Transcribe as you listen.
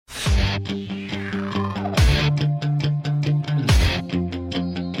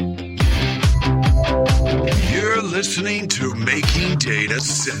listening to Making Data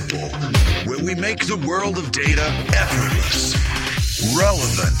Simple, where we make the world of data effortless,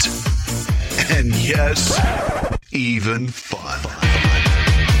 relevant, and yes, even fun.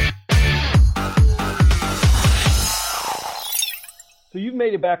 So you've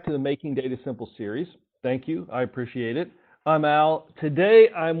made it back to the Making Data Simple series. Thank you. I appreciate it. I'm Al. Today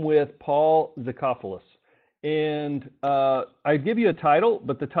I'm with Paul Zakopoulos. And I give you a title,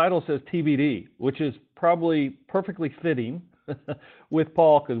 but the title says TBD, which is probably perfectly fitting with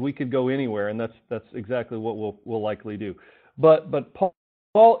Paul because we could go anywhere, and that's exactly what we'll likely do. But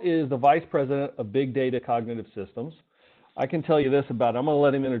Paul is the Vice President of Big Data Cognitive Systems. I can tell you this about him. I'm going to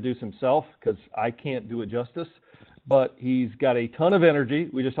let him introduce himself because I can't do it justice. But he's got a ton of energy.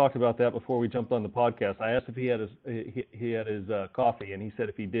 We just talked about that before we jumped on the podcast. I asked if he had his coffee, and he said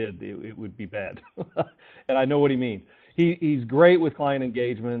if he did, it would be bad. And I know what he means. He's great with client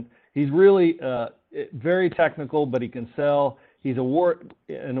engagement. He's really very technical, but he can sell. He's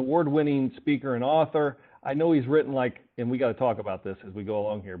an award-winning speaker and author. I know he's written and we got to talk about this as we go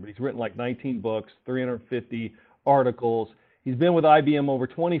along here, but he's written 19 books, 350 articles. He's been with IBM over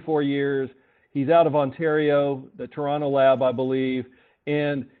 24 years. He's out of Ontario, the Toronto lab, I believe.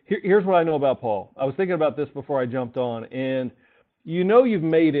 And here's what I know about Paul. I was thinking about this before I jumped on. And you've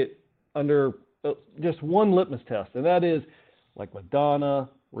made it under just one litmus test, and that is like Madonna,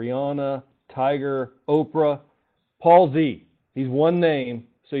 Rihanna, Tiger, Oprah, Paul Z. He's one name,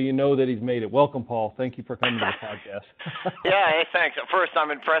 so you know that he's made it. Welcome, Paul. Thank you for coming to the podcast. Yeah, hey, thanks. At first,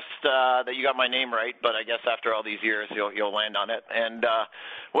 I'm impressed that you got my name right, but I guess after all these years, you'll land on it. And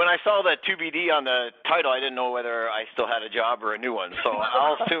when I saw that 2BD on the title, I didn't know whether I still had a job or a new one, so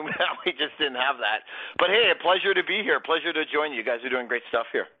I'll assume that we just didn't have that. But hey, a pleasure to be here. Pleasure to join you. You guys are doing great stuff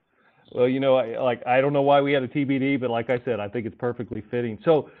here. Well, I don't know why we had a TBD, but like I said, I think it's perfectly fitting.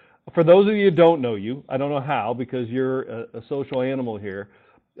 So for those of you who don't know you, I don't know how because you're a social animal here.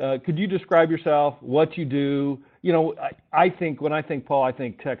 Could you describe yourself, what you do? I think when I think Paul, I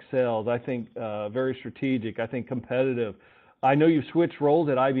think tech sales. I think very strategic. I think competitive. I know you've switched roles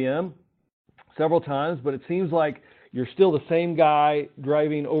at IBM several times, but it seems like you're still the same guy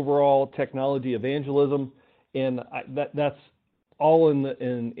driving overall technology evangelism, and that's all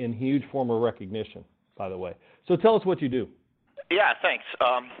in huge form of recognition, by the way. So tell us what you do. Yeah, thanks.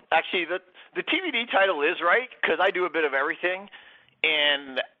 Actually, the TBD title is right because I do a bit of everything.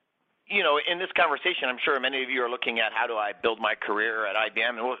 And, in this conversation, I'm sure many of you are looking at how do I build my career at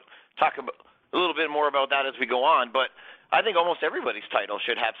IBM, and we'll talk about a little bit more about that as we go on. But I think almost everybody's title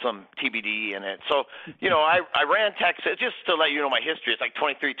should have some TBD in it. So, I ran tech, just to let you know my history, it's like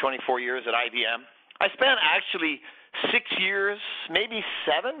 23, 24 years at IBM. I spent actually 6 years, maybe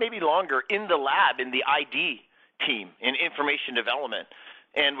 7, maybe longer, in the lab, in the ID team, in information development,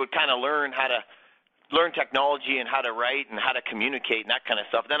 and would kind of learn technology and how to write and how to communicate and that kind of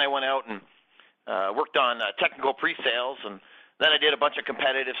stuff. Then I went out and worked on technical pre-sales, and then I did a bunch of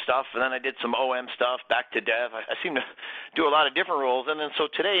competitive stuff, and then I did some OM stuff, back to dev. I seem to do a lot of different roles. And then so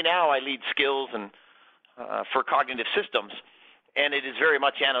today now I lead skills and for cognitive systems, and it is very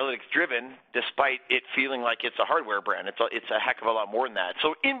much analytics driven despite it feeling like it's a hardware brand. It's a heck of a lot more than that.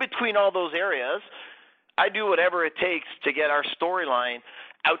 So in between all those areas, I do whatever it takes to get our storyline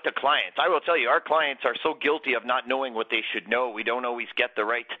out to clients. I will tell you, our clients are so guilty of not knowing what they should know. We don't always get the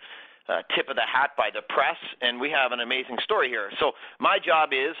right tip of the hat by the press, and we have an amazing story here. So my job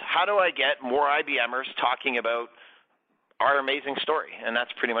is, how do I get more IBMers talking about our amazing story? And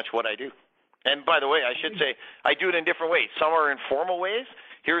that's pretty much what I do. And by the way, I should say, I do it in different ways. Some are informal ways.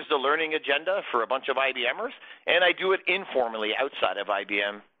 Here's the learning agenda for a bunch of IBMers, and I do it informally outside of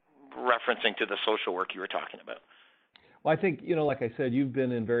IBM, referencing to the social work you were talking about. Well, I think, like I said, you've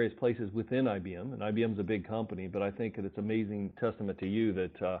been in various places within IBM, and IBM's a big company, but I think that it's amazing testament to you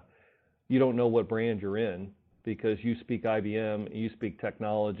that you don't know what brand you're in because you speak IBM, you speak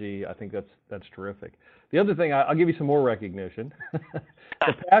technology. I think that's terrific. The other thing, I'll give you some more recognition.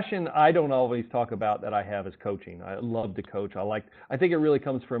 The passion I don't always talk about that I have is coaching. I love to coach. I think it really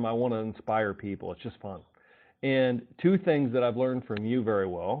comes from I want to inspire people. It's just fun. And two things that I've learned from you very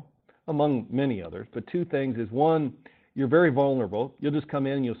well, among many others, but two things is one, you're very vulnerable. You'll just come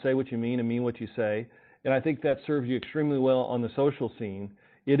in and you'll say what you mean and mean what you say. And I think that serves you extremely well on the social scene.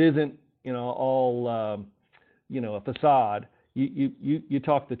 It isn't, all, a facade. You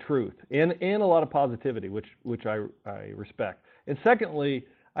talk the truth and a lot of positivity, which I respect. And secondly,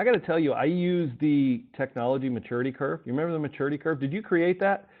 I got to tell you, I use the technology maturity curve. You remember the maturity curve? Did you create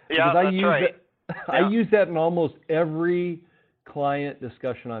that? Yeah, that's right. I use that in almost every client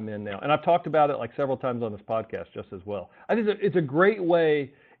discussion I'm in now. And I've talked about it several times on this podcast just as well. I think it's a great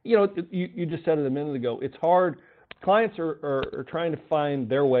way, you just said it a minute ago, it's hard clients are trying to find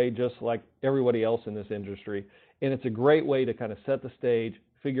their way just like everybody else in this industry, and it's a great way to kind of set the stage,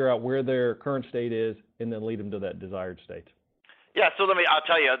 figure out where their current state is, and then lead them to that desired state. Yeah, so I'll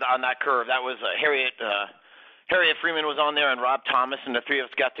tell you on that curve, that was Harriet Freeman was on there and Rob Thomas, and the three of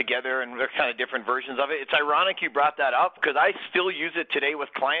us got together, and they're kind of different versions of it. It's ironic you brought that up because I still use it today with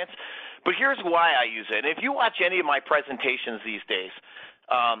clients, but here's why I use it. And if you watch any of my presentations these days,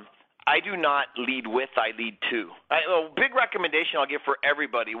 I do not lead with, I lead to. A big recommendation I'll give for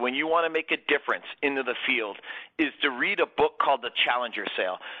everybody when you want to make a difference into the field is to read a book called The Challenger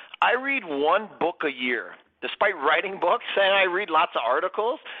Sale. I read one book a year. Despite writing books, and I read lots of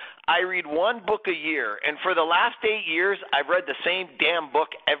articles, I read one book a year. And for the last 8 years, I've read the same damn book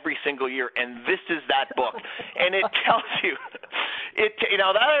every single year, and this is that book. And it tells you,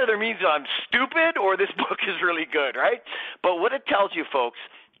 now that either means I'm stupid or this book is really good, right? But what it tells you, folks,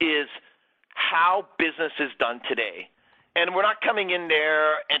 is how business is done today. And we're not coming in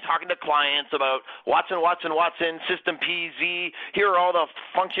there and talking to clients about Watson, System PZ, here are all the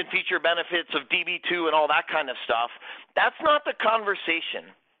function feature benefits of DB2 and all that kind of stuff. That's not the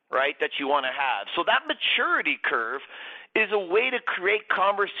conversation, right, that you want to have. So that maturity curve is a way to create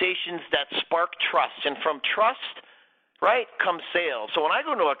conversations that spark trust. And from trust, right, comes sales. So when I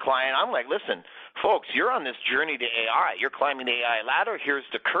go to a client, I'm like, listen, folks, you're on this journey to AI. You're climbing the AI ladder. Here's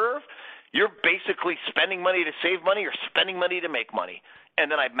the curve. You're basically spending money to save money or spending money to make money.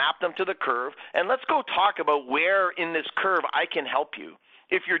 And then I map them to the curve. And let's go talk about where in this curve I can help you.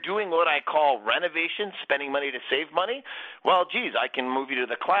 If you're doing what I call renovation, spending money to save money, well, geez, I can move you to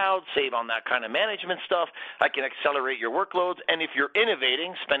the cloud, save on that kind of management stuff. I can accelerate your workloads. And if you're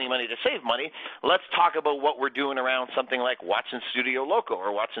innovating, spending money to save money, let's talk about what we're doing around something like Watson Studio Loco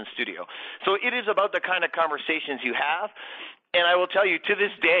or Watson Studio. So it is about the kind of conversations you have. And I will tell you, to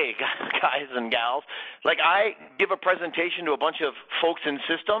this day, guys and gals, like I give a presentation to a bunch of folks in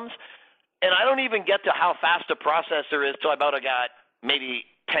systems, and I don't even get to how fast a processor is till I about got maybe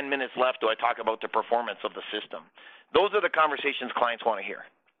 10 minutes left do I talk about the performance of the system. Those are the conversations clients want to hear.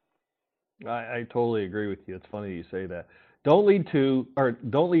 I totally agree with you. It's funny you say that. Don't lead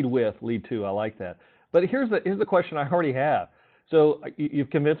with, lead to. I like that. But here's the question I already have. So you've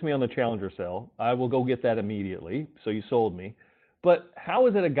convinced me on the Challenger Sale. I will go get that immediately. So you sold me. But how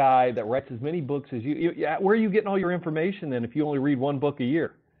is it a guy that writes as many books as you where are you getting all your information then if you only read one book a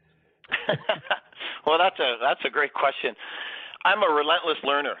year? Well, that's a great question. I'm a relentless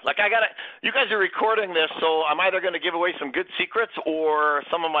learner. Like you guys are recording this, so I'm either going to give away some good secrets or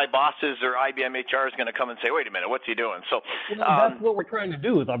some of my bosses or IBM HR is going to come and say, wait a minute, what's he doing? So that's what we're trying to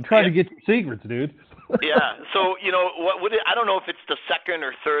do. I'm trying to get your secrets, dude. Yeah. So, I don't know if it's the second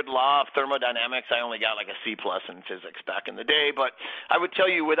or third law of thermodynamics. I only got like a C+ in physics back in the day. But I would tell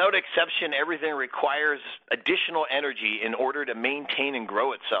you, without exception, everything requires additional energy in order to maintain and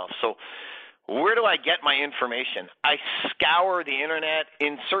grow itself. So where do I get my information? I scour the internet.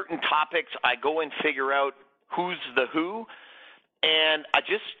 In certain topics, I go and figure out who's the who. And I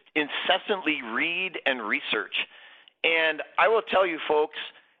just incessantly read and research. And I will tell you, folks,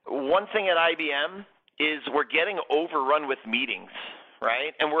 one thing at IBM is we're getting overrun with meetings,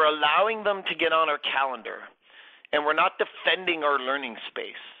 right? And we're allowing them to get on our calendar. And we're not defending our learning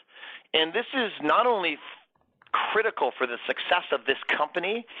space. And this is not only critical for the success of this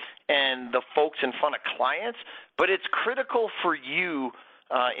company and the folks in front of clients, but it's critical for you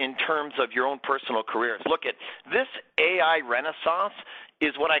in terms of your own personal careers. Look at this AI renaissance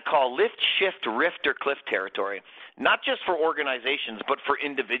is what I call lift, shift, rift, or cliff territory, not just for organizations, but for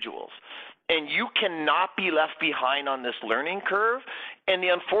individuals. And you cannot be left behind on this learning curve. And the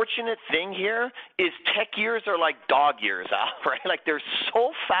unfortunate thing here is tech years are like dog years, Al, right? Like they're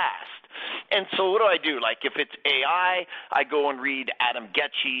so fast. And so what do? Like if it's AI, I go and read Adam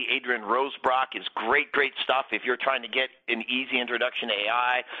Getchie, Adrian Rosebrock is great stuff if you're trying to get an easy introduction to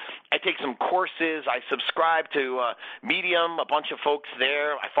AI. I take some courses. I subscribe to Medium, a bunch of folks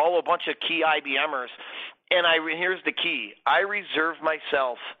there. I follow a bunch of key IBMers. And here's the key. I reserve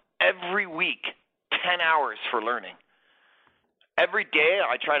myself every week 10 hours for learning. Every day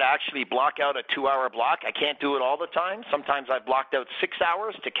I try to actually block out a 2-hour block. I can't do it all the time. Sometimes I've blocked out 6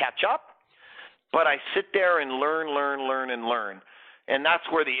 hours to catch up. But I sit there and learn. And that's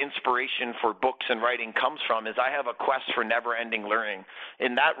where the inspiration for books and writing comes from, is I have a quest for never-ending learning.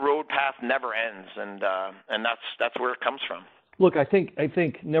 And that road path never ends, and that's where it comes from. Look, I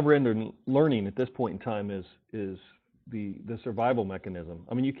think never-ending learning at this point in time is the survival mechanism.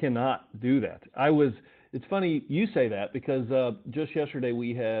 I mean, you cannot do that. It's funny you say that because just yesterday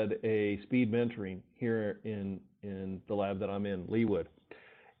we had a speed mentoring here in the lab that I'm in, Leawood.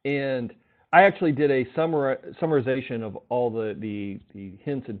 And I actually did a summarization of all the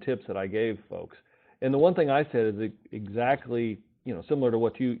hints and tips that I gave folks. And the one thing I said is exactly, similar to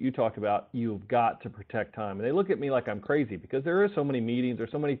what you talked about. You've got to protect time. And they look at me like I'm crazy because there are so many meetings,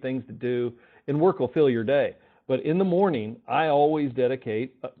 there's so many things to do, and work will fill your day. But in the morning, I always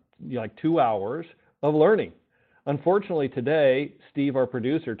dedicate like 2 hours of learning. Unfortunately, today, Steve, our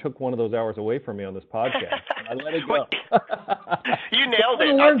producer, took one of those hours away from me on this podcast. I let it go. You nailed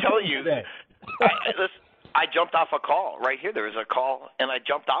it. I'll tell you. I jumped off a call right here. There was a call, and I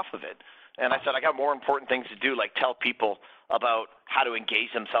jumped off of it. And I said, I got more important things to do, like tell people about how to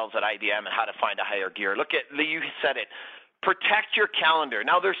engage themselves at IBM and how to find a higher gear. You said it. Protect your calendar.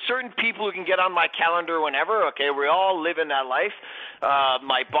 Now, there's certain people who can get on my calendar whenever. Okay, we all live in that life.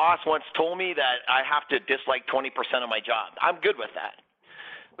 My boss once told me that I have to dislike 20% of my job. I'm good with that.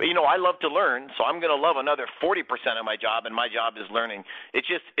 But, I love to learn, so I'm going to love another 40% of my job, and my job is learning. It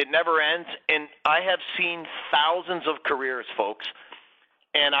never ends. And I have seen thousands of careers, folks,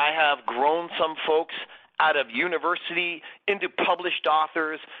 and I have grown some folks out of university into published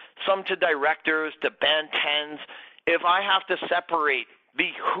authors, some to directors, to band 10s. If I have to separate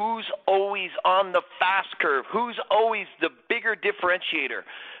who's always on the fast curve, who's always the bigger differentiator,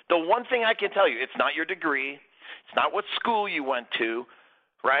 the one thing I can tell you, it's not your degree, it's not what school you went to,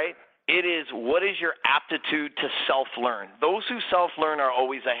 right? It is what is your aptitude to self-learn. Those who self-learn are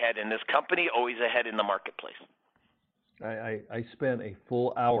always ahead in this company, always ahead in the marketplace. I spent a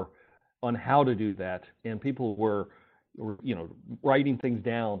full hour on how to do that, and people were writing things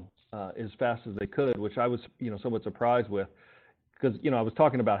down as fast as they could, which I was, somewhat surprised with, because, I was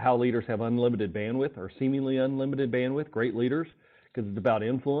talking about how leaders have unlimited bandwidth or seemingly unlimited bandwidth, great leaders, because it's about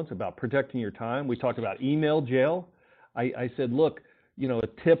influence, about protecting your time. We talked about email jail. I said, look, a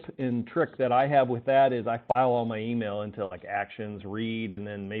tip and trick that I have with that is I file all my email into like actions, read, and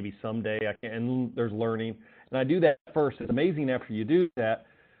then maybe someday and there's learning. And I do that first. It's amazing after you do that,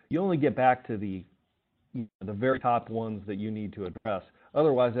 you only get back to the very top ones that you need to address.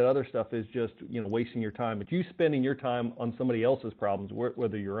 Otherwise, that other stuff is just, wasting your time. But you spending your time on somebody else's problems,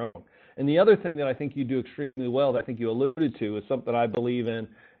 whether your own. And the other thing that I think you do extremely well, that I think you alluded to, is something I believe in,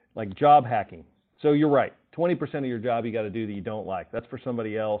 like job hacking. So you're right. 20% of your job you got to do that you don't like. That's for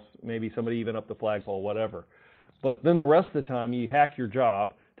somebody else, maybe somebody even up the flagpole, whatever. But then the rest of the time you hack your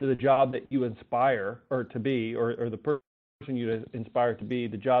job to the job that you inspire or to be, or the person you inspire to be,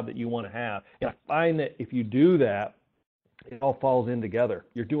 the job that you want to have. And I find that if you do that, it all falls in together.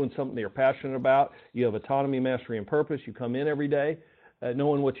 You're doing something that you're passionate about. You have autonomy, mastery, and purpose. You come in every day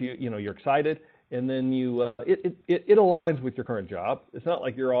knowing what you're excited, and then it aligns with your current job. It's not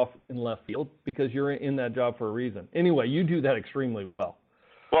like you're off in left field because you're in that job for a reason. Anyway, you do that extremely well.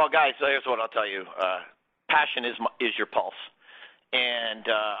 Well, guys, here's what I'll tell you. Passion is your pulse. And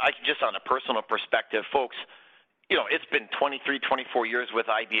just on a personal perspective, folks, it's been 23, 24 years with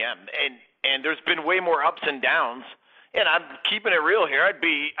IBM, and there's been way more ups and downs. And I'm keeping it real here. I'd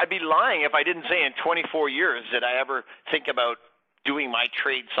be lying if I didn't say in 24 years did I ever think about doing my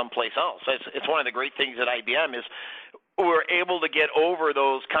trade someplace else. It's one of the great things at IBM is we're able to get over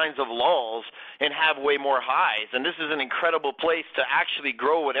those kinds of lulls and have way more highs. And this is an incredible place to actually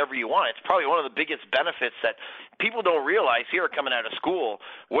grow whatever you want. It's probably one of the biggest benefits that people don't realize here coming out of school,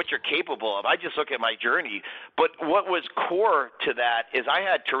 what you're capable of. I just look at my journey. But what was core to that is I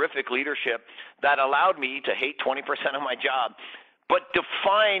had terrific leadership that allowed me to hate 20% of my job, but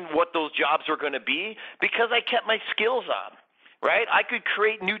define what those jobs were going to be because I kept my skills on. Right? I could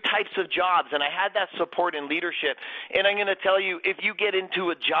create new types of jobs, and I had that support and leadership. And I'm going to tell you, if you get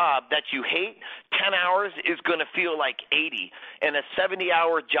into a job that you hate, 10 hours is going to feel like 80. And a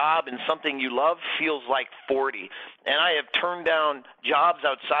 70-hour job in something you love feels like 40. And I have turned down jobs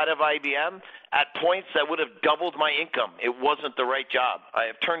outside of IBM at points that would have doubled my income. It wasn't the right job. I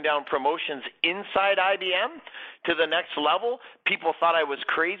have turned down promotions inside IBM to the next level. People thought I was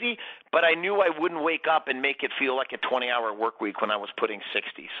crazy, but I knew I wouldn't wake up and make it feel like a 20-hour work week when I was putting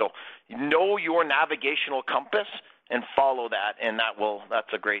 60. So know your navigational compass and follow that, and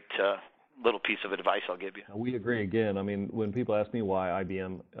that's a great little piece of advice I'll give you. We agree again. I mean, when people ask me why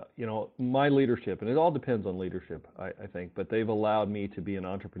IBM, my leadership, and it all depends on leadership, I think, but they've allowed me to be an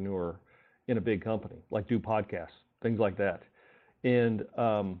entrepreneur in a big company, like do podcasts, things like that. And,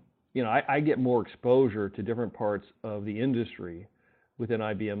 I get more exposure to different parts of the industry within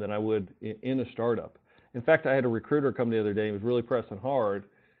IBM than I would in a startup. In fact, I had a recruiter come the other day and was really pressing hard.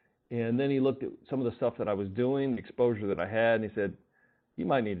 And then he looked at some of the stuff that I was doing, the exposure that I had, and he said, you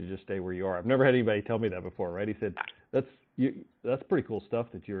might need to just stay where you are. I've never had anybody tell me that before, right? He said, that's pretty cool stuff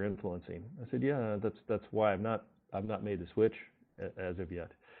that you're influencing. I said, yeah, that's why I've not made the switch as of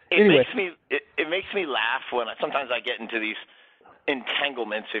yet. Anyway. It makes me laugh when sometimes I get into these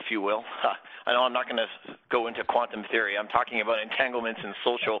entanglements, if you will. I know I'm not going to go into quantum theory. I'm talking about entanglements in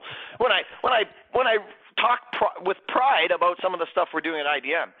social. When I talk with pride about some of the stuff we're doing at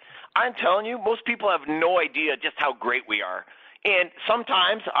IBM, I'm telling you, most people have no idea just how great we are. And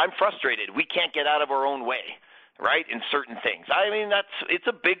sometimes I'm frustrated. We can't get out of our own way, right, in certain things. I mean, it's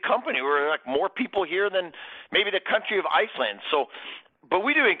a big company. We're like more people here than maybe the country of Iceland. But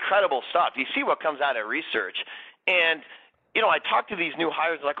we do incredible stuff. You see what comes out of research. And, I talk to these new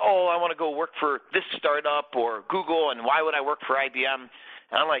hires like, oh, I want to go work for this startup or Google, and why would I work for IBM?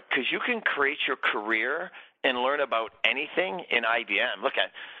 And I'm like, because you can create your career and learn about anything in IBM. Look,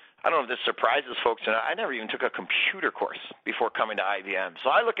 I don't know if this surprises folks or not. I never even took a computer course before coming to IBM. So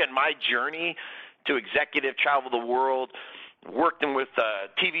I look at my journey to executive, travel the world, worked with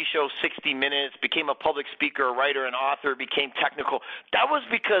TV show 60 Minutes, became a public speaker, a writer, an author, became technical. That was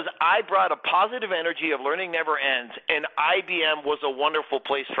because I brought a positive energy of learning never ends, and IBM was a wonderful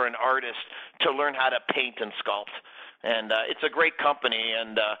place for an artist to learn how to paint and sculpt. And it's a great company,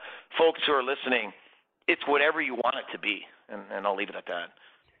 and folks who are listening, it's whatever you want it to be, and I'll leave it at that.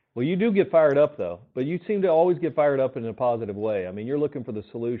 Well, you do get fired up, though, but you seem to always get fired up in a positive way. I mean, you're looking for the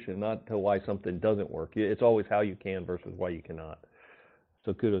solution, not to why something doesn't work. It's always how you can versus why you cannot.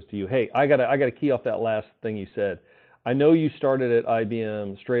 So kudos to you. Hey, I gotta key off that last thing you said. I know you started at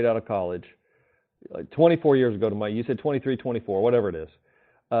IBM straight out of college, 24 years ago you said 23, 24, whatever it is.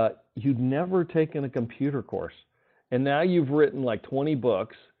 You'd never taken a computer course, and now you've written like 20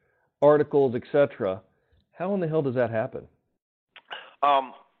 books, articles, etc. How in the hell does that happen?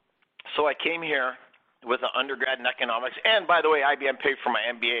 So I came here with an undergrad in economics, and by the way, IBM paid for my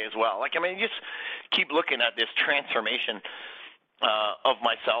MBA as well. You just keep looking at this transformation of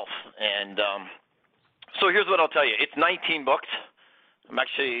myself. And so here's what I'll tell you. It's 19 books. I'm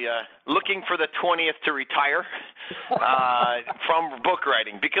actually looking for the 20th to retire from book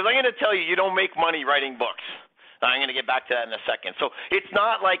writing, because I'm going to tell you, you don't make money writing books. I'm going to get back to that in a second. So it's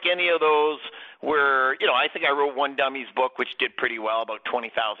not like any of those where, I think I wrote One Dummies book, which did pretty well, about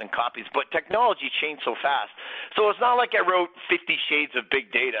 20,000 copies, but technology changed so fast. So it's not like I wrote 50 Shades of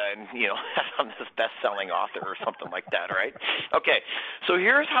Big Data and, I'm this best-selling author or something like that, right? Okay, so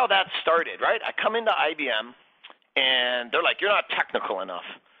here's how that started, right? I come into IBM, and they're like, you're not technical enough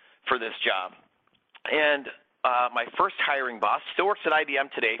for this job. And my first hiring boss still works at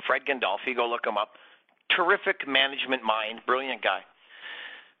IBM today, Fred Gandolfi, go look him up. Terrific management mind, brilliant guy.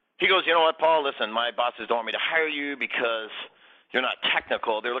 He goes, you know what, Paul, listen, my bosses don't want me to hire you because you're not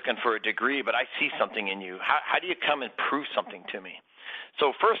technical. They're looking for a degree, but I see something in you. How do you come and prove something to me?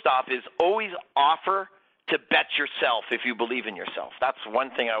 So first off is always offer to bet yourself if you believe in yourself. That's one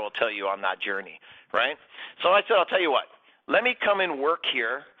thing I will tell you on that journey, right? So I said, I'll tell you what, let me come and work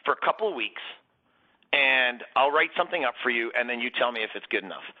here for a couple of weeks, and I'll write something up for you, and then you tell me if it's good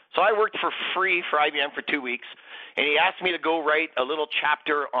enough. So I worked for free for IBM for 2 weeks, and he asked me to go write a little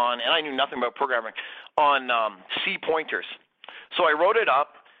chapter on, and I knew nothing about programming, on C pointers. So I wrote it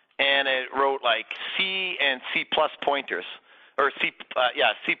up, and it wrote like C and C plus pointers, or C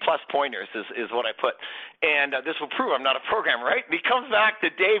plus pointers is what I put. And this will prove I'm not a programmer, right? And he comes back to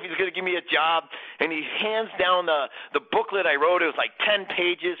Dave. He's going to give me a job, and he hands down the booklet I wrote. It was like 10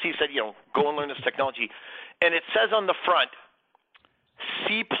 pages. He said, go and learn this technology. And it says on the front,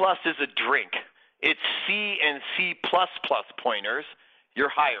 C plus is a drink. It's C and C plus pointers. You're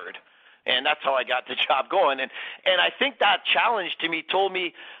hired. And that's how I got the job going. And I think that challenge to me told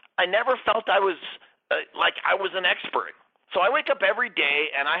me I never felt I was like I was an expert. So I wake up every day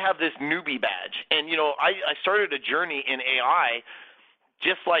and I have this newbie badge. And, I started a journey in AI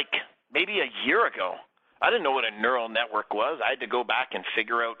just like maybe a year ago. I didn't know what a neural network was. I had to go back and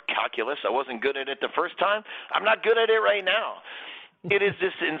figure out calculus. I wasn't good at it the first time. I'm not good at it right now. It is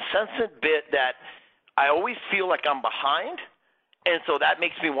this incessant bit that I always feel like I'm behind, and so that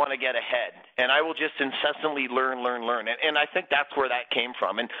makes me want to get ahead. And I will just incessantly learn. And I think that's where that came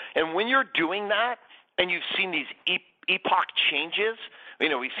from. And when you're doing that and you've seen these epoch changes,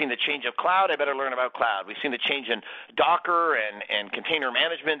 we've seen the change of cloud, I better learn about cloud. We've seen the change in Docker and container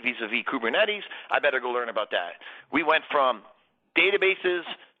management vis-a-vis Kubernetes, I better go learn about that. We went from databases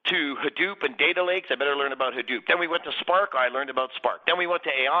to Hadoop and data lakes, I better learn about Hadoop. Then we went to Spark, I learned about Spark. Then we went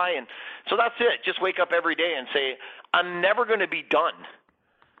to AI, and so that's it. Just wake up every day and say, I'm never going to be done,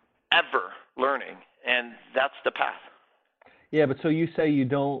 ever learning, and that's the path. Yeah, but so you say you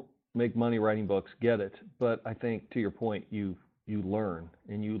don't make money writing books, get it, but I think to your point, you learn,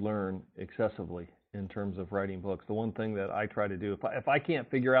 and you learn excessively in terms of writing books. The one thing that I try to do, if I can't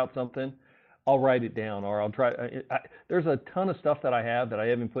figure out something, I'll write it down, or I'll try. There's a ton of stuff that I have that I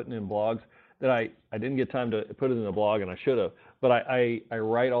haven't put in blogs that I didn't get time to put it in a blog, and I should have. But I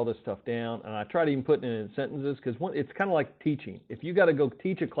write all this stuff down, and I try to even put it in sentences, because it's kind of like teaching. If you got to go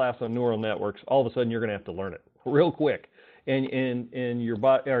teach a class on neural networks, all of a sudden you're going to have to learn it real quick, and your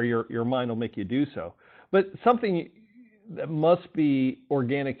body or your mind will make you do so. But something that must be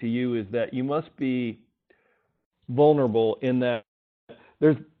organic to you is that you must be vulnerable in that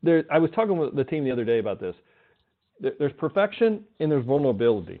I was talking with the team the other day about this. There's perfection and there's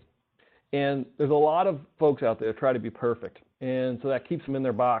vulnerability. And there's a lot of folks out there that try to be perfect. And so that keeps them in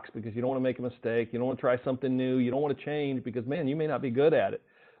their box, because you don't want to make a mistake. You don't want to try something new. You don't want to change because, man, you may not be good at it.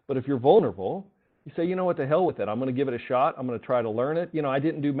 But if you're vulnerable, you say, you know what, the hell with it. I'm going to give it a shot. I'm going to try to learn it. I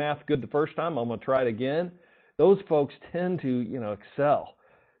didn't do math good the first time. I'm going to try it again. Those folks tend to, excel.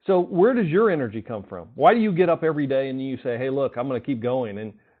 So where does your energy come from? Why do you get up every day and you say, hey, look, I'm going to keep going?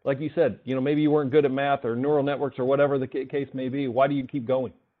 And like you said, maybe you weren't good at math or neural networks or whatever the case may be. Why do you keep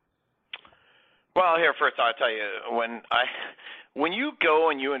going? Well, here, first I'll tell you, when you go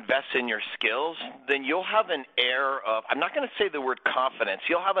and you invest in your skills, then you'll have an air of, I'm not going to say the word confidence,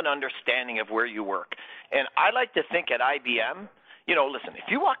 you'll have an understanding of where you work. And I like to think at IBM, listen, if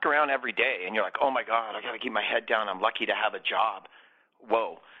you walk around every day and you're like, oh my God, I got to keep my head down, I'm lucky to have a job.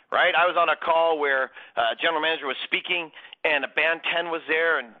 Whoa, right? I was on a call where a general manager was speaking and a band 10 was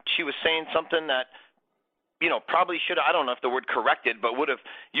there, and she was saying something that, probably should have, I don't know if the word corrected, but would have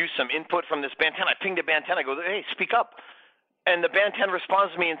used some input from this band 10. I pinged the band 10. I go, hey, speak up. And the band 10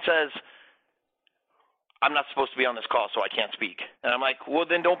 responds to me and says, I'm not supposed to be on this call, so I can't speak. And I'm like, well,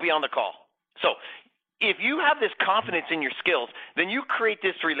 then don't be on the call. So if you have this confidence in your skills, then you create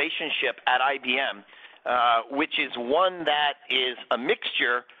this relationship at IBM, which is one that is a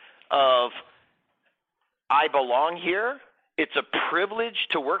mixture of I belong here, it's a privilege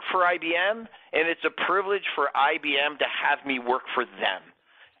to work for IBM, and it's a privilege for IBM to have me work for them.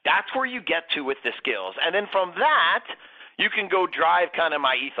 That's where you get to with the skills. And then from that, you can go drive kind of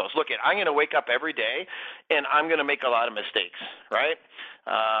my ethos. Look, I'm going to wake up every day, and I'm going to make a lot of mistakes, right?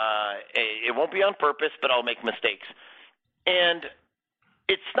 It won't be on purpose, but I'll make mistakes. And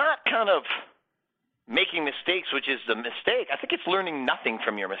it's not kind of making mistakes, which is the mistake. I think it's learning nothing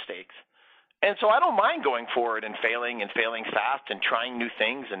from your mistakes. And so I don't mind going forward and failing fast and trying new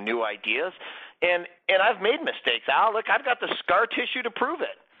things and new ideas. And I've made mistakes. Al, look, I've got the scar tissue to prove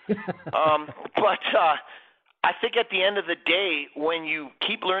it. But I think at the end of the day, when you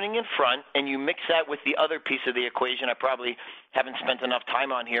keep learning in front and you mix that with the other piece of the equation I probably haven't spent enough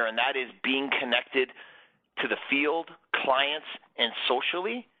time on here, and that is being connected to the field, clients, and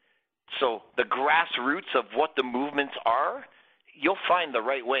socially. So the grassroots of what the movements are, you'll find the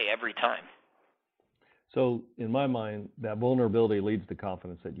right way every time. So in my mind, that vulnerability leads to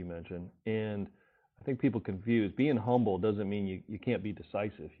confidence that you mentioned. And I think people confuse. Being humble doesn't mean you can't be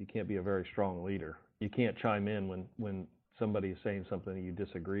decisive. You can't be a very strong leader. You can't chime in when somebody is saying something that you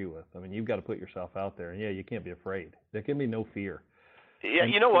disagree with. I mean, you've got to put yourself out there. And, yeah, you can't be afraid. There can be no fear. Yeah,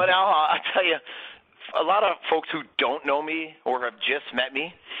 you know what, Al? I'll tell you, a lot of folks who don't know me or have just met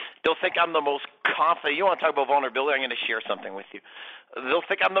me, they'll think I'm the most confident. You want to talk about vulnerability? I'm going to share something with you. They'll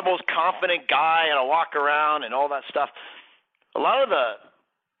think I'm the most confident guy, and I walk around and all that stuff. A lot of the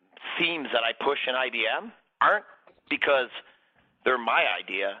themes that I push in IBM aren't because they're my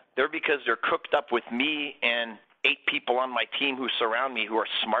idea. They're because they're cooked up with me and 8 people on my team who surround me who are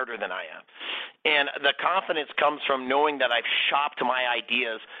smarter than I am. And the confidence comes from knowing that I've shopped my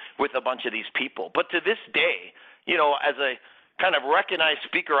ideas with a bunch of these people. But to this day, as a kind of recognized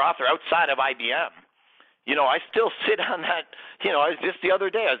speaker author outside of IBM, I still sit on that, just the other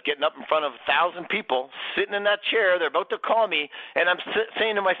day, I was getting up in front of 1,000 people, sitting in that chair, they're about to call me, and I'm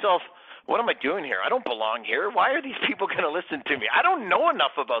saying to myself, what am I doing here? I don't belong here. Why are these people going to listen to me? I don't know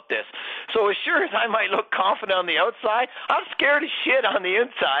enough about this. So as sure as I might look confident on the outside, I'm scared as shit on the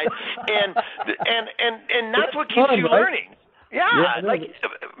inside, and that's what keeps you learning. Yeah,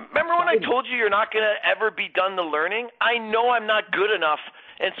 remember when I told you you're not going to ever be done the learning? I know I'm not good enough,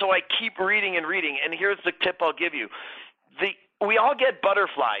 and so I keep reading and reading. And here's the tip I'll give you. We all get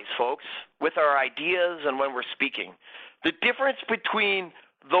butterflies, folks, with our ideas and when we're speaking. The difference between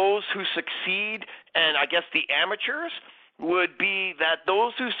those who succeed and I guess the amateurs would be that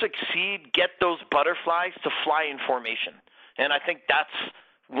those who succeed get those butterflies to fly in formation. And I think that's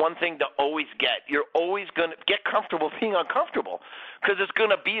one thing to always get. You're always going to get comfortable being uncomfortable because it's going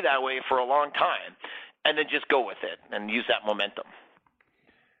to be that way for a long time. And then just go with it and use that momentum.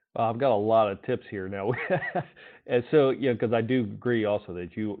 I've got a lot of tips here now. And so, because I do agree also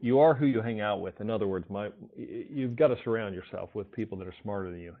that you are who you hang out with. In other words, you've got to surround yourself with people that are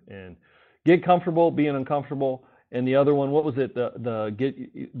smarter than you. And, get comfortable being uncomfortable. And the other one, what was it?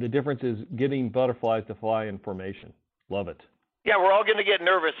 The difference is getting butterflies to fly in formation. Love it. Yeah, we're all going to get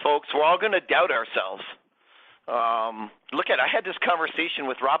nervous, folks. We're all going to doubt ourselves. I had this conversation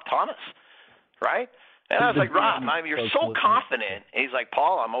with Rob Thomas, right? And I was like, Rob, you're so confident. And he's like,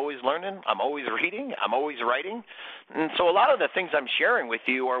 Paul, I'm always learning. I'm always reading. I'm always writing. And so a lot of the things I'm sharing with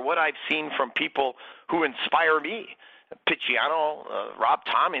you are what I've seen from people who inspire me. Picciano, Rob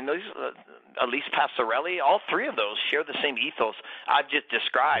Thomas, Elise Passarelli, all three of those share the same ethos I've just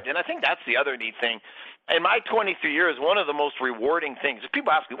described. And I think that's the other neat thing. In my 23 years, one of the most rewarding things, if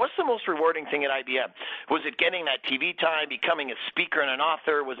people ask me, what's the most rewarding thing at IBM? Was it getting that TV time, becoming a speaker and an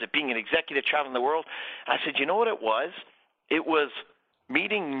author? Was it being an executive traveling the world? I said, you know what it was? It was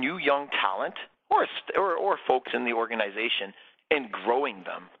meeting new young talent or folks in the organization and growing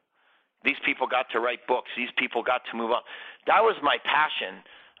them. These people got to write books. These people got to move on. That was my passion,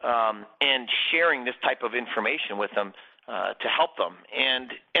 and sharing this type of information with them to help them.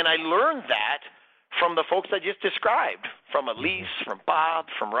 And I learned that from the folks I just described, from Elise, from Bob,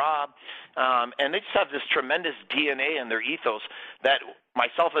 from Rob. And they just have this tremendous DNA in their ethos that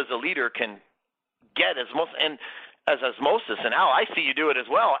myself as a leader can get as osmosis. And Al, I see you do it as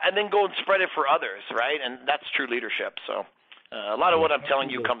well, and then go and spread it for others, right? And that's true leadership. So a lot of what I'm telling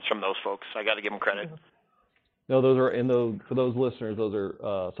you comes from those folks. I got to give them credit. No, for those listeners, those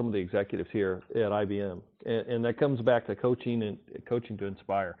are some of the executives here at IBM, and that comes back to coaching to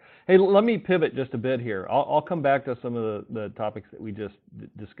inspire. Hey, let me pivot just a bit here. I'll come back to some of the topics that we just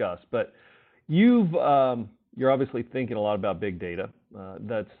discussed, but you're obviously thinking a lot about big data.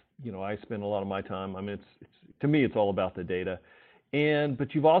 I spend a lot of my time. I mean, to me, it's all about the data.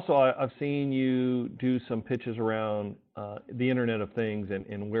 But you've also, I've seen you do some pitches around the Internet of Things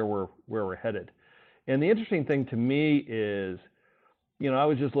and where we're headed. And the interesting thing to me is, I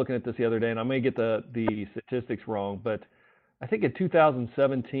was just looking at this the other day, and I may get the statistics wrong, but I think in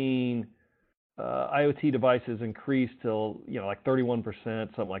 2017, IoT devices increased to like 31%,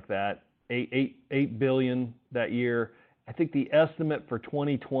 something like that, 8 billion that year. I think the estimate for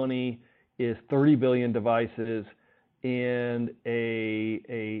 2020 is 30 billion devices and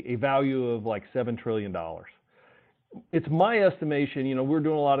a value of like $7 trillion. It's my estimation, we're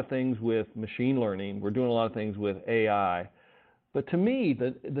doing a lot of things with machine learning. We're doing a lot of things with AI. But to me,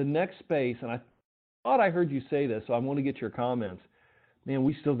 the next space, and I thought I heard you say this, so I want to get your comments. Man,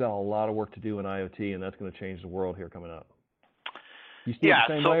 we still got a lot of work to do in IoT, and that's going to change the world here coming up. You see it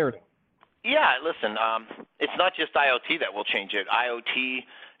the same way? Or? Yeah, listen, it's not just IoT that will change it. IoT,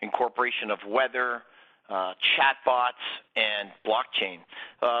 incorporation of weather, chatbots, and blockchain.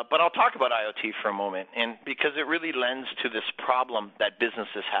 But I'll talk about IoT for a moment, and because it really lends to this problem that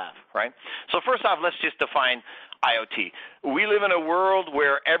businesses have, right? So first off, let's just define IoT. We live in a world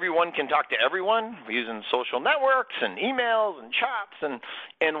where everyone can talk to everyone using social networks and emails and chats,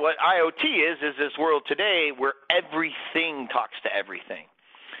 and what IoT is this world today where everything talks to everything.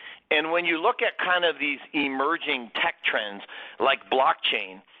 And when you look at kind of these emerging tech trends like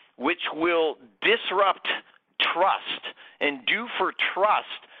blockchain, which will disrupt trust and do for trust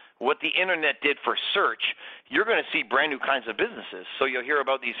what the internet did for search, you're going to see brand new kinds of businesses. So you'll hear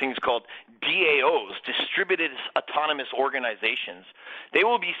about these things called DAOs, distributed autonomous organizations. They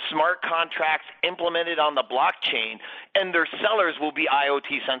will be smart contracts implemented on the blockchain, and their sellers will be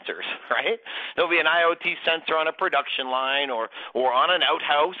IoT sensors, right? There'll be an IoT sensor on a production line or on an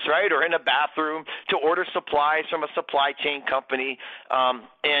outhouse, right, or in a bathroom to order supplies from a supply chain company.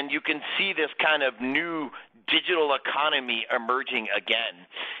 And you can see this kind of new digital economy emerging again.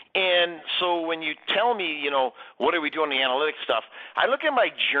 And so when you tell me, what are we doing in the analytics stuff, I look at my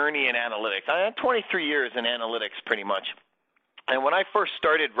journey in analytics. I had 23 years in analytics pretty much. And when I first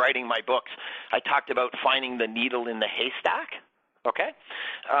started writing my books, I talked about finding the needle in the haystack, okay?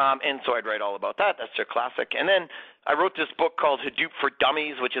 And so I'd write all about that. That's a classic. And then I wrote this book called Hadoop for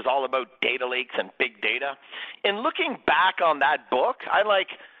Dummies, which is all about data lakes and big data. And looking back on that book,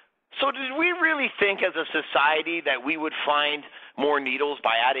 so did we really think as a society that we would find more needles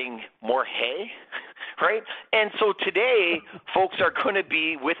by adding more hay, right? And so today, folks are going to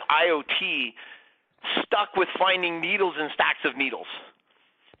be, with IoT, stuck with finding needles in stacks of needles.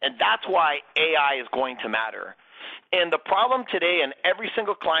 And that's why AI is going to matter. And the problem today, and every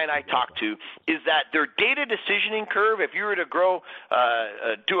single client I talk to, is that their data decisioning curve, if you were to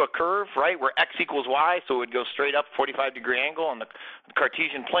do a curve, right, where x equals y, so it would go straight up 45-degree angle on the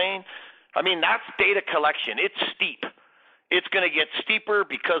Cartesian plane, that's data collection. It's steep. It's going to get steeper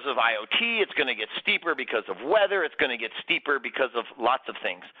because of IoT. It's going to get steeper because of weather. It's going to get steeper because of lots of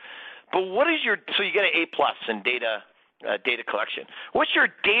things. But so you get an A+ in data data collection. What's your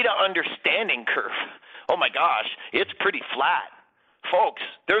data understanding curve? Oh my gosh, it's pretty flat. Folks,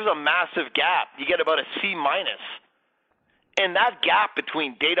 there's a massive gap. You get about a C minus. And that gap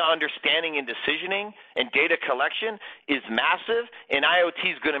between data understanding and decisioning and data collection is massive, and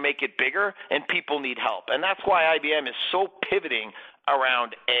IoT is going to make it bigger, and people need help. And that's why IBM is so pivoting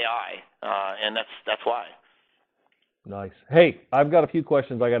around AI, and that's why. Nice. Hey, I've got a few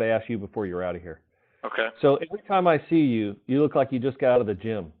questions I got to ask you before you're out of here. Okay. So every time I see you, you look like you just got out of the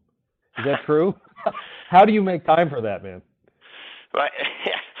gym. Is that true? How do you make time for that, man? Right.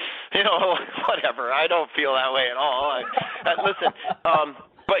 You know, whatever. I don't feel that way at all. Listen,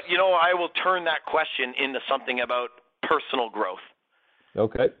 but, you know, I will turn that question into something about personal growth.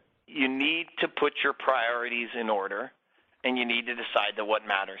 Okay. You need to put your priorities in order, and you need to decide that what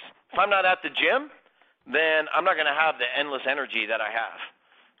matters. If I'm not at the gym, then I'm not going to have the endless energy that I have,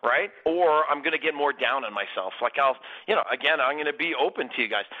 right? Or I'm going to get more down on myself. Like again, I'm going to be open to you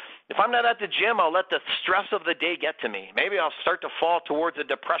guys. If I'm not at the gym, I'll let the stress of the day get to me. Maybe I'll start to fall towards a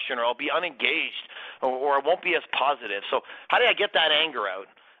depression, or I'll be unengaged, or I won't be as positive. So how do I get that anger out?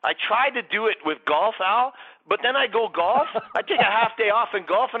 I tried to do it with golf, Al, but then I go golf. I take a half day off in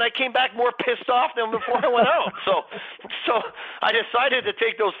golf, and I came back more pissed off than before I went out. So I decided to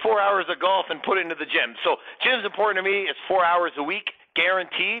take those 4 hours of golf and put it into the gym. So gym's important to me. It's 4 hours a week,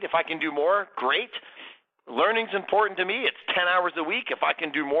 guaranteed. If I can do more, great. Learning's important to me. It's 10 hours a week. If I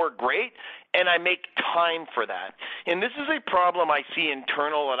can do more, great. And I make time for that. And this is a problem I see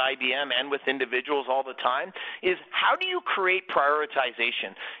internal at IBM and with individuals all the time, is how do you create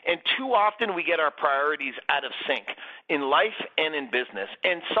prioritization? And too often we get our priorities out of sync in life and in business.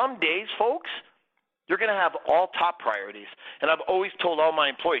 And some days, folks, you're going to have all top priorities. And I've always told all my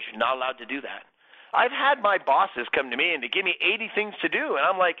employees, you're not allowed to do that. I've had my bosses come to me and they give me 80 things to do. And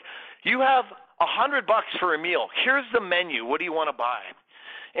I'm like, you have $100 for a meal. Here's the menu. What do you want to buy?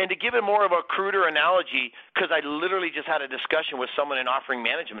 And to give it more of a cruder analogy, because I literally just had a discussion with someone in offering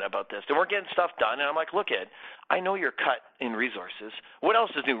management about this. They weren't getting stuff done. And I'm like, look, Ed, I know you're cut in resources. What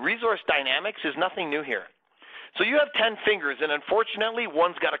else is new? Resource dynamics is nothing new here. So you have 10 fingers, and unfortunately,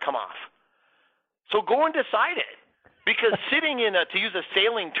 one's got to come off. So go and decide it. Because sitting in, to use a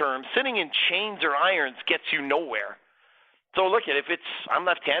sailing term, sitting in chains or irons gets you nowhere. So look at, if I'm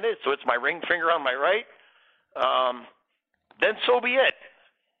left-handed, so it's my ring finger on my right, then so be it.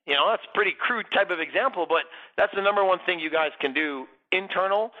 You know, that's a pretty crude type of example, but that's the number one thing you guys can do,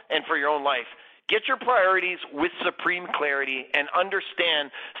 internal and for your own life. Get your priorities with supreme clarity and understand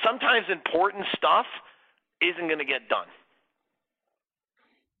sometimes important stuff isn't going to get done.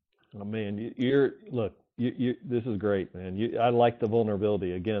 Oh, man, this is great, man. I like the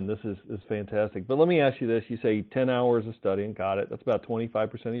vulnerability. Again, this is fantastic. But let me ask you this. You say 10 hours of studying. Got it. That's about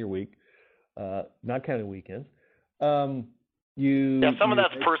 25% of your week, not counting weekends. Some of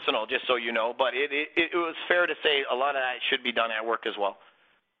that's personal, just so you know. But it was fair to say a lot of that should be done at work as well.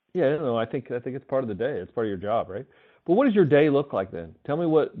 Yeah, no, I think it's part of the day. It's part of your job, right? But what does your day look like then? Tell me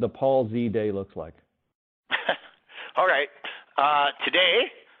what the Paul Z day looks like. All right.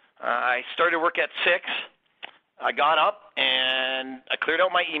 Today, I started work at 6. I got up and I cleared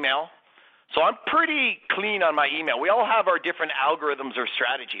out my email. So I'm pretty clean on my email. We all have our different algorithms or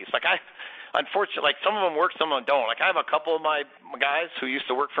strategies. Unfortunately, some of them work, some of them don't. I have a couple of my guys who used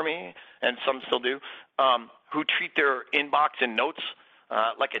to work for me, and some still do, who treat their inbox and notes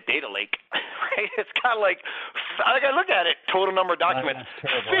like a data lake, right? It's kind of like I look at it, total number of documents,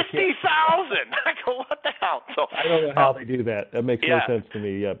 50,000. I go, what the hell? So I don't know how they do that. That makes no sense to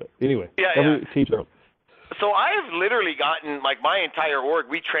me. Yeah, but anyway, teach them. So I have literally gotten, my entire org,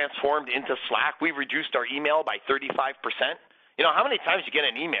 we transformed into Slack. We reduced our email by 35%. You know, how many times you get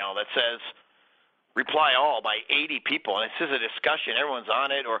an email that says, reply all by 80 people, and it says a discussion, everyone's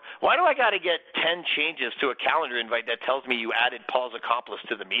on it, or why do I got to get 10 changes to a calendar invite that tells me you added Paul Zakopoulos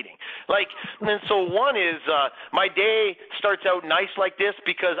to the meeting? And so one is my day starts out nice like this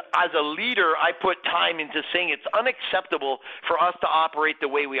because as a leader, I put time into saying it's unacceptable for us to operate the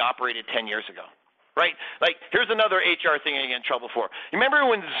way we operated 10 years ago. Right? Here's another HR thing I get in trouble for. You remember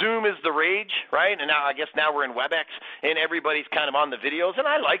when Zoom is the rage, right? And now we're in WebEx and everybody's kind of on the videos, and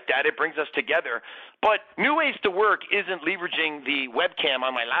I like that. It brings us together. But new ways to work isn't leveraging the webcam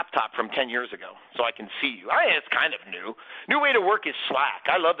on my laptop from 10 years ago so I can see you. It's kind of new. New way to work is Slack.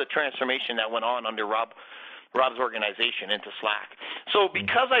 I love the transformation that went on under Rob's organization into Slack. So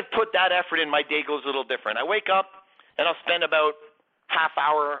because I put that effort in, my day goes a little different. I wake up and I'll spend about half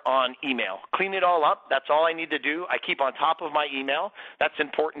hour on email. Clean it all up. That's all I need to do. I keep on top of my email. That's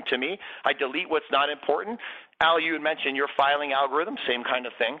important to me. I delete what's not important. Al, you had mentioned your filing algorithm, same kind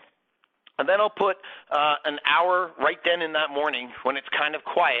of thing. And then I'll put an hour right then in that morning when it's kind of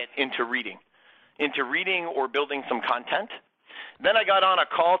quiet into reading or building some content. Then I got on a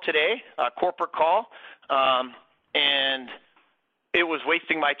call today, a corporate call, and it was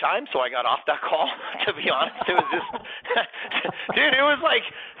wasting my time, so I got off that call, to be honest. It was just, dude, it was like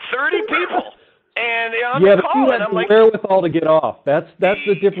 30 people. And on the call, you had the wherewithal to get off. That's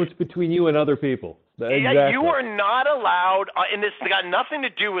the difference between you and other people. Exactly. Yeah, you are not allowed, and this got nothing to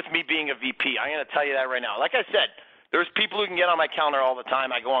do with me being a VP. I'm going to tell you that right now. Like I said, there's people who can get on my calendar all the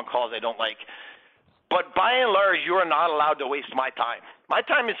time. I go on calls I don't like. But by and large, you are not allowed to waste my time. My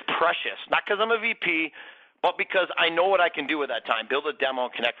time is precious, not because I'm a VP, but because I know what I can do with that time, build a demo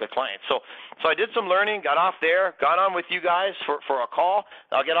and connect with clients. So I did some learning, got off there, got on with you guys for a call.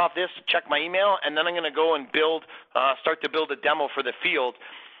 I'll get off this, check my email, and then I'm going to go and start to build a demo for the field.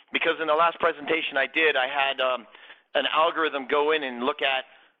 Because in the last presentation I did, I had an algorithm go in and look at,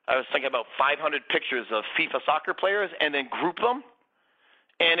 I was thinking about 500 pictures of FIFA soccer players and then group them.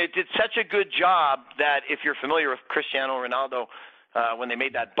 And it did such a good job that if you're familiar with Cristiano Ronaldo, when they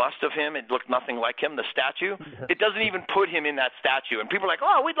made that bust of him, it looked nothing like him, the statue. It doesn't even put him in that statue. And people are like,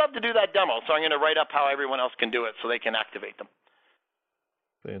 oh, we'd love to do that demo. So I'm going to write up how everyone else can do it so they can activate them.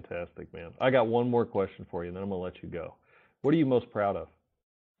 Fantastic, man. I got one more question for you, and then I'm going to let you go. What are you most proud of?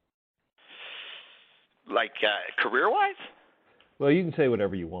 Like career-wise? Well, you can say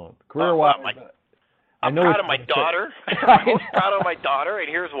whatever you want. Career-wise, I'm proud of my daughter. I'm most proud of my daughter, and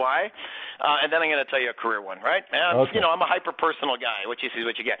here's why. And then I'm going to tell you a career one, right? And, okay. You know, I'm a hyper-personal guy. What you see is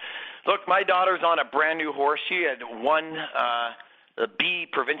what you get. Look, my daughter's on a brand-new horse. She had won the B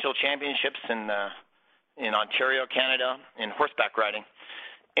provincial championships in Ontario, Canada, in horseback riding.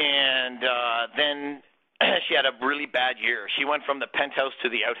 And then she had a really bad year. She went from the penthouse to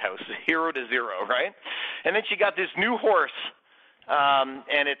the outhouse, 0 to 0, right? And then she got this new horse.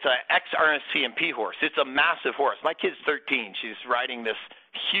 And it's an ex-RSCMP horse. It's a massive horse. My kid's 13. She's riding this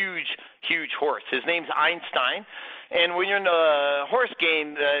huge, huge horse. His name's Einstein. And when you're in the horse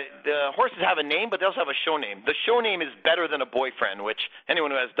game, the horses have a name, but they also have a show name. The show name is Better Than a Boyfriend, which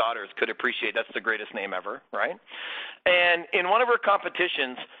anyone who has daughters could appreciate. That's the greatest name ever, right? And in one of her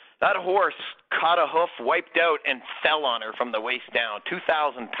competitions, that horse caught a hoof, wiped out, and fell on her from the waist down,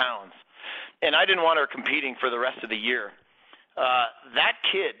 2,000 pounds. And I didn't want her competing for the rest of the year. That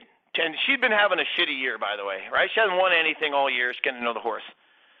kid, and she'd been having a shitty year, by the way, right? She hasn't won anything all year. She's getting to know the horse.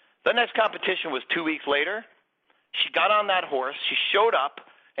 The next competition was 2 weeks later. She got on that horse. She showed up,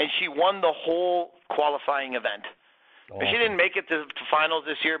 and she won the whole qualifying event. Awesome. She didn't make it to finals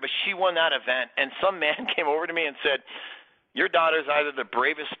this year, but she won that event. And some man came over to me and said, your daughter's either the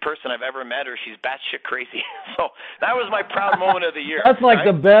bravest person I've ever met or she's batshit crazy. So that was my proud moment of the year. That's like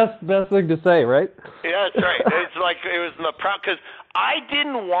right? the best thing to say, right? Yeah, that's right. It's like it was the proud because I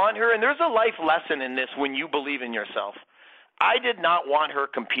didn't want her, and there's a life lesson in this when you believe in yourself. I did not want her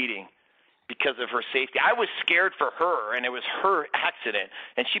competing because of her safety. I was scared for her, and it was her accident.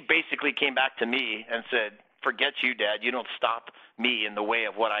 And she basically came back to me and said, forget you, Dad. You don't stop me in the way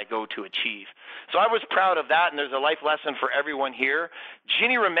of what I go to achieve. So I was proud of that, and there's a life lesson for everyone here.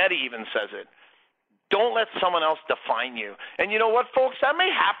 Ginny Rometty even says it. Don't let someone else define you. And you know what, folks? That may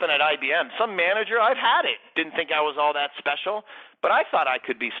happen at IBM. Some manager, I've had it, didn't think I was all that special, but I thought I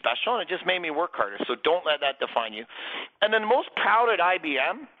could be special, and it just made me work harder. So don't let that define you. And then most proud at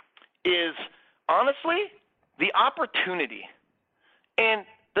IBM is, honestly, the opportunity. And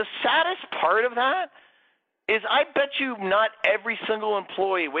the saddest part of that is I bet you not every single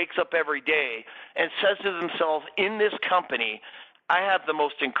employee wakes up every day and says to themselves, in this company, I have the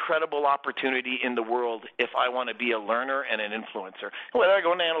most incredible opportunity in the world if I want to be a learner and an influencer. Whether I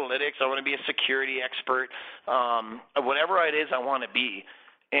go into analytics, I want to be a security expert, whatever it is I want to be.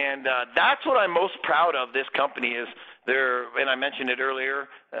 And that's what I'm most proud of this company is their, and I mentioned it earlier,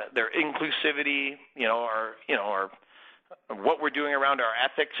 their inclusivity, our what we're doing around our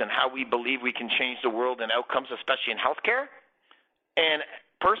ethics and how we believe we can change the world and outcomes, especially in healthcare. And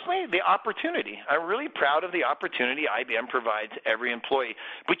personally, the opportunity. I'm really proud of the opportunity IBM provides every employee.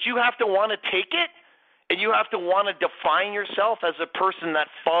 But you have to want to take it, and you have to want to define yourself as a person that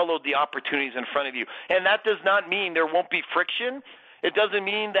followed the opportunities in front of you. And that does not mean there won't be friction. It doesn't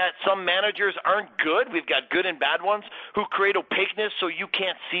mean that some managers aren't good. We've got good and bad ones who create opaqueness so you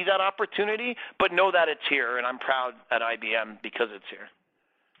can't see that opportunity, but know that it's here, and I'm proud at IBM because it's here.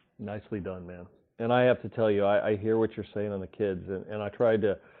 Nicely done, man. And I have to tell you, I hear what you're saying on the kids, and I try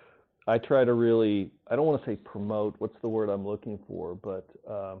to really, I don't want to say promote, what's the word I'm looking for, but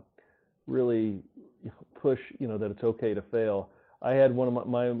really push, that it's okay to fail. I had one of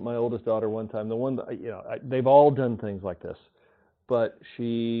my oldest daughter one time, the one, they've all done things like this. but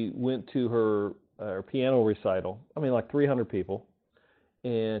she went to her piano recital. I mean, like 300 people,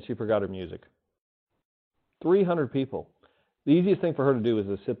 and she forgot her music. 300 people. The easiest thing for her to do is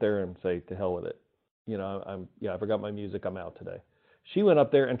to sit there and say, "To hell with it." You know, I forgot my music. I'm out today. She went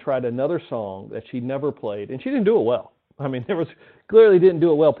up there and tried another song that she never played, and she didn't do it well. I mean, clearly didn't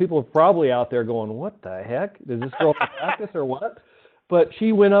do it well. People are probably out there going, "What the heck? Does this girl practice or what?" But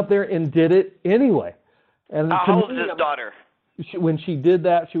she went up there and did it anyway. And how old is his daughter? When she did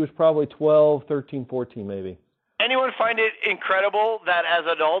that, she was probably 12, 13, 14 maybe. Anyone find it incredible that as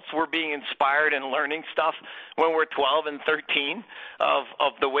adults we're being inspired and learning stuff when we're 12 and 13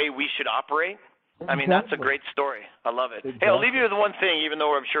 of the way we should operate? I mean, that's a great story. I love it. Exactly. Hey, I'll leave you with one thing, even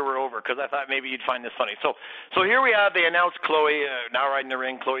though I'm sure we're over, because I thought maybe you'd find this funny. So here we have, they announced Chloe, now riding the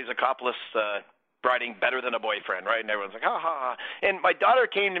ring, Chloe Zachopoulos, riding Better Than a Boyfriend, right? And everyone's like, ha, ha, ha. And my daughter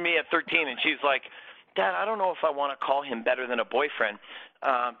came to me at 13, and she's like, "Dad, I don't know if I want to call him Better Than a Boyfriend,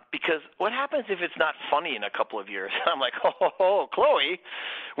 because what happens if it's not funny in a couple of years?" I'm like, oh, Chloe,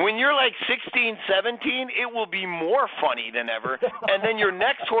 when you're like 16, 17, it will be more funny than ever, and then your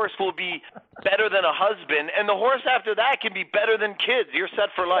next horse will be better than a husband, and the horse after that can be better than kids. You're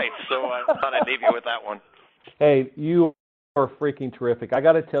set for life, so I thought I'd leave you with that one. Hey, you are freaking terrific. I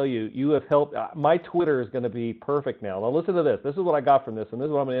got to tell you, you have helped. My Twitter is going to be perfect now. Now listen to this. This is what I got from this, and this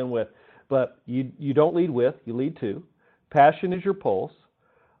is what I'm going to end with. But you don't lead with, you lead to. Passion is your pulse.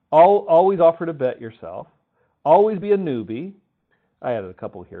 Always offer to bet yourself. Always be a newbie. I added a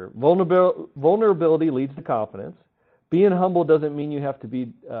couple here. Vulnerability leads to confidence. Being humble doesn't mean you have to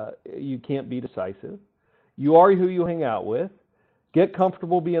be. You can't be decisive. You are who you hang out with. Get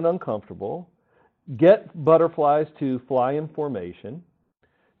comfortable being uncomfortable. Get butterflies to fly in formation.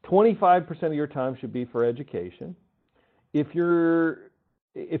 25% of your time should be for education. If you're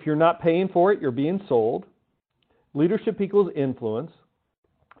not paying for it, you're being sold. Leadership equals influence.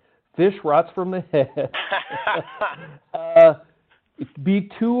 Fish rots from the head. Be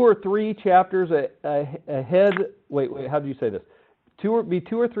 2 or 3 chapters ahead. Wait, how do you say this? Be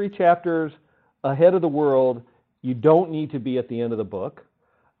 2 or 3 chapters ahead of the world. You don't need to be at the end of the book.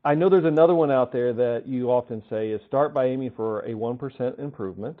 I know there's another one out there that you often say is start by aiming for a 1%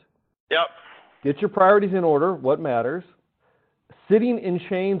 improvement. Yep. Get your priorities in order. What matters? Sitting in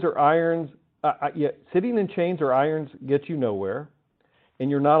chains or irons gets you nowhere,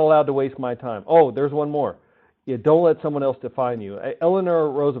 and you're not allowed to waste my time. Oh, there's one more. Yeah, don't let someone else define you. Eleanor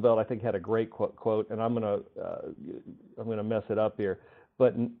Roosevelt, I think, had a great quote, and I'm gonna mess it up here.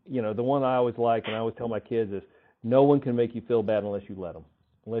 But you know, the one I always like, and I always tell my kids is, no one can make you feel bad unless you let them,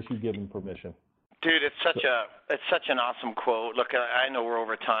 unless you give them permission. Dude, it's such an awesome quote. Look, I know we're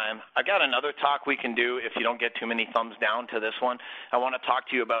over time. I got another talk we can do if you don't get too many thumbs down to this one. I want to talk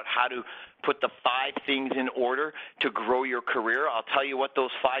to you about how to put the 5 things in order to grow your career. I'll tell you what those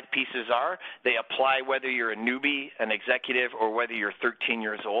 5 pieces are. They apply whether you're a newbie, an executive, or whether you're 13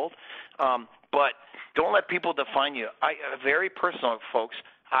 years old. But don't let people define you. Very personal, folks.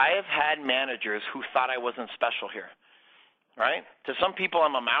 I have had managers who thought I wasn't special here. Right? To some people,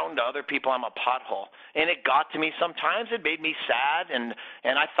 I'm a mountain. To other people, I'm a pothole. And it got to me sometimes. It made me sad. And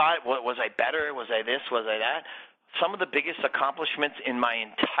I thought, was I better? Was I this? Was I that? Some of the biggest accomplishments in my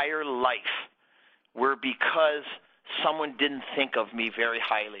entire life were because someone didn't think of me very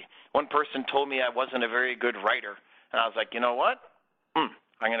highly. One person told me I wasn't a very good writer. And I was like, you know what? I'm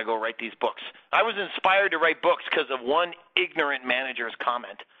going to go write these books. I was inspired to write books because of one ignorant manager's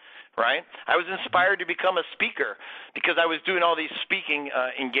comment. Right? I was inspired to become a speaker because I was doing all these speaking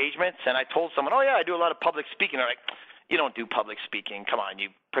engagements, and I told someone, oh, yeah, I do a lot of public speaking. They're like, you don't do public speaking. Come on, you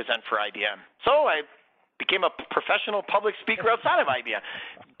present for IBM. So I became a professional public speaker outside of IBM.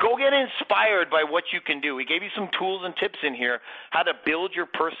 Go get inspired by what you can do. We gave you some tools and tips in here how to build your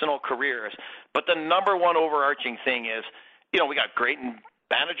personal careers. But the number one overarching thing is, we got great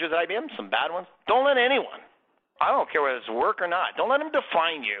managers at IBM, some bad ones. Don't let anyone, I don't care whether it's work or not, don't let them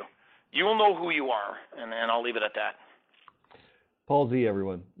define you. You will know who you are, and I'll leave it at that. Paul Z,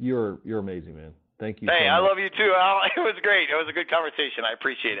 everyone, you're amazing, man. Thank you. Hey, I love you too, Al. It was great. It was a good conversation. I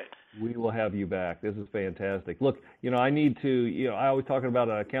appreciate it. We will have you back. This is fantastic. Look, I need to, I always talking about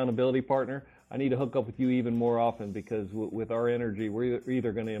an accountability partner. I need to hook up with you even more often because with our energy, we're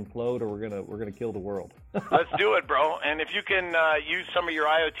either going to implode or we're going to kill the world. Let's do it, bro. And if you can use some of your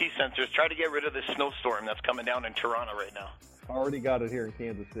IoT sensors, try to get rid of this snowstorm that's coming down in Toronto right now. I already got it here in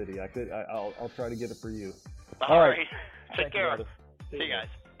Kansas City. I'll try to get it for you. All right. Take care. See you guys.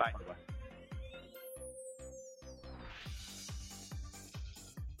 Bye. Bye-bye.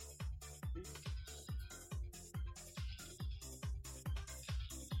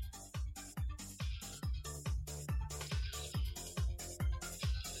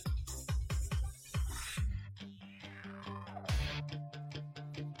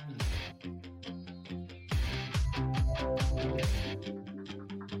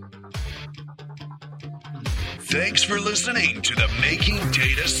 Thanks for listening to the Making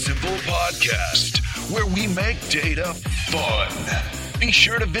Data Simple podcast, where we make data fun. Be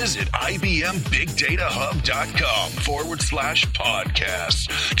sure to visit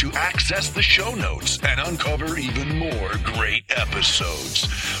IBMBigDataHub.com/podcast to access the show notes and uncover even more great episodes.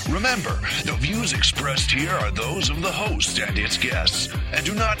 Remember, the views expressed here are those of the host and its guests and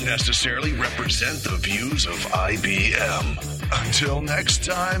do not necessarily represent the views of IBM. Until next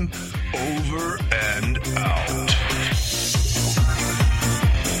time, over and out.